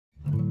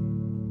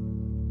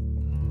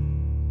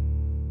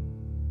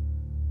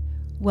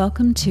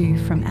Welcome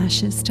to From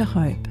Ashes to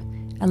Hope,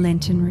 a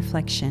Lenten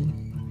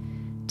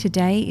reflection.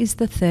 Today is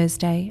the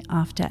Thursday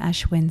after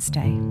Ash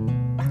Wednesday.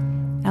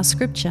 Our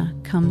scripture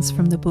comes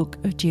from the book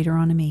of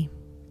Deuteronomy.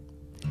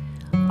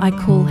 I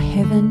call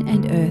heaven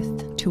and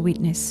earth to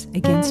witness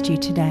against you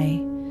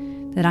today,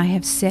 that I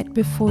have set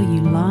before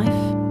you life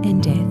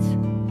and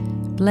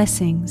death,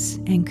 blessings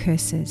and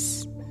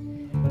curses.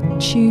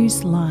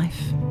 Choose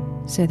life,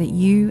 so that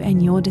you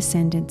and your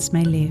descendants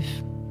may live,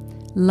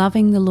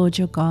 loving the Lord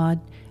your God,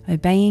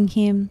 obeying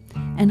him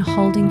and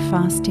holding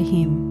fast to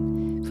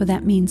him, for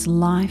that means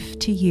life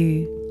to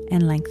you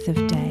and length of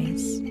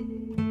days.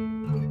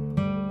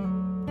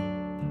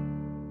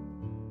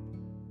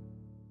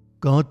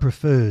 God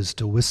prefers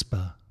to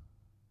whisper.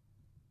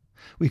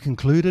 We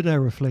concluded our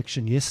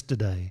reflection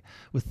yesterday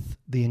with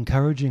the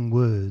encouraging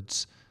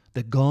words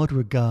that God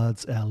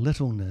regards our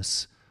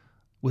littleness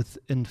with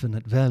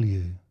infinite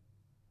value.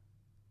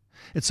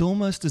 It's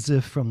almost as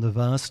if from the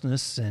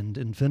vastness and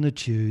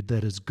infinitude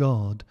that is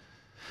God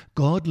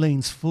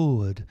leans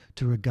forward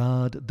to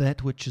regard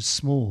that which is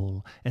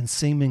small and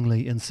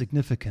seemingly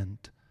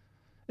insignificant,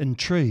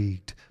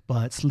 intrigued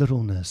by its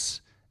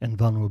littleness and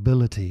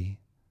vulnerability.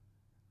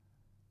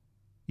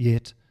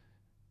 Yet,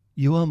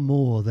 you are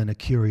more than a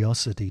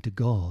curiosity to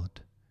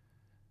God.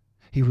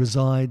 He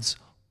resides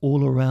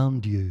all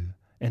around you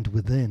and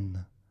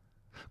within,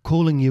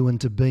 calling you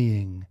into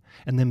being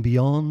and then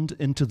beyond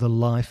into the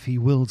life He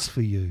wills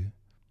for you.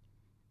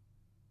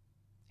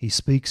 He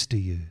speaks to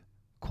you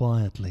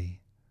quietly,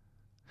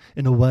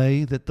 in a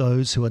way that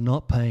those who are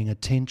not paying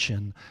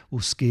attention will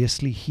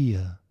scarcely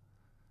hear,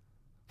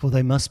 for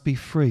they must be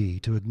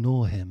free to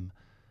ignore Him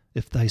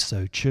if they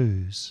so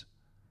choose.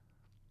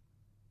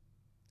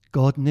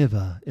 God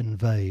never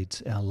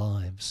invades our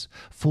lives,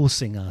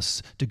 forcing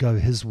us to go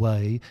His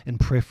way in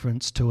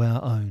preference to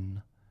our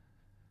own.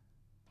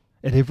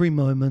 At every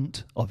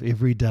moment of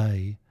every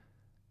day,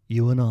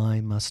 you and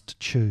I must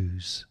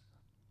choose.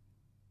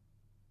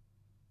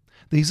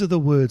 These are the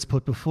words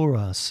put before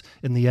us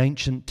in the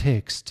ancient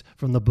text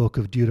from the book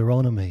of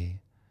Deuteronomy.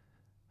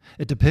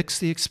 It depicts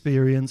the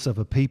experience of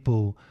a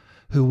people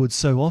who would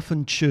so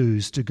often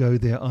choose to go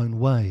their own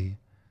way,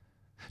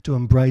 to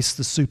embrace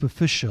the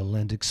superficial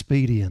and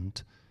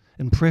expedient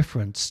in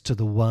preference to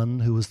the one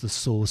who is the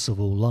source of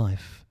all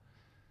life.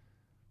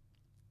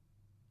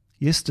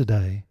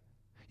 Yesterday,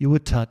 you were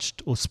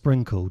touched or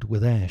sprinkled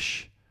with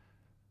ash.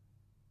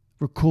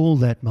 Recall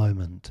that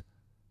moment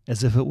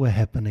as if it were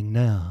happening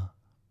now.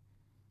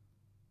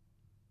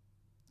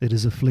 It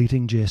is a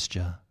fleeting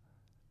gesture,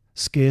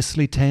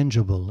 scarcely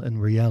tangible in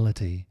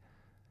reality,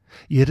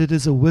 yet it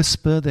is a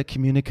whisper that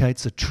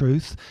communicates a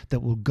truth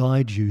that will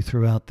guide you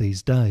throughout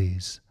these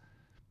days.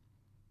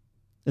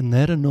 In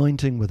that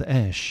anointing with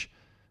ash,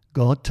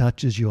 God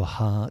touches your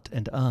heart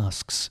and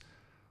asks,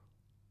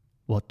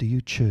 "What do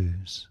you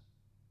choose?"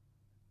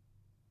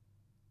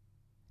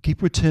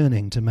 Keep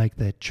returning to make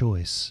that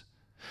choice,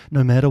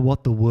 no matter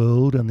what the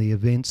world and the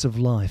events of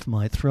life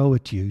might throw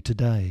at you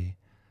today.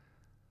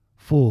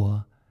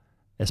 For,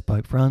 as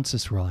Pope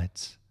Francis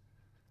writes,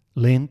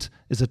 Lent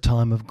is a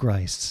time of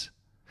grace,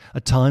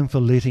 a time for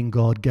letting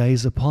God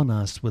gaze upon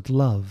us with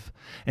love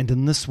and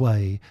in this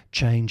way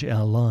change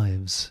our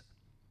lives.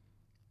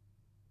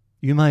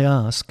 You may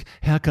ask,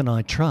 how can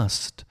I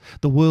trust?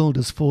 The world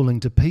is falling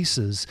to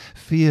pieces,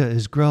 fear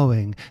is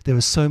growing, there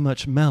is so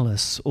much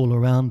malice all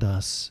around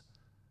us.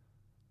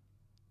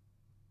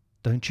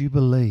 Don't you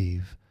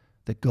believe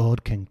that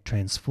God can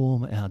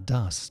transform our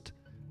dust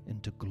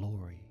into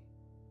glory?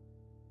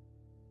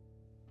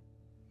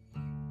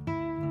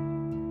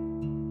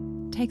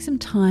 Take some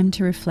time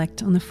to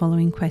reflect on the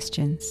following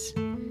questions.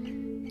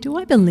 Do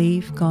I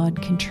believe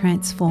God can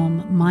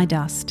transform my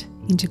dust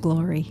into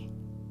glory?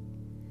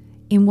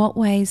 In what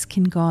ways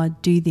can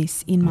God do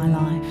this in my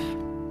life?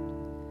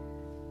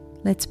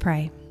 Let's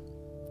pray.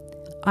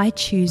 I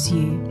choose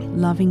you,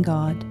 loving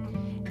God,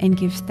 and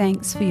give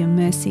thanks for your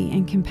mercy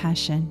and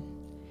compassion.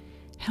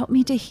 Help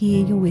me to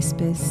hear your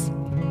whispers,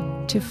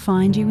 to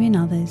find you in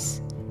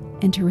others,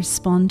 and to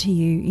respond to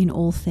you in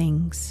all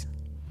things.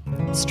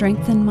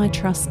 Strengthen my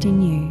trust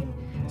in you,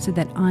 so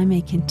that I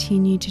may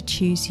continue to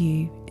choose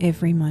you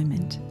every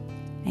moment.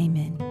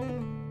 Amen.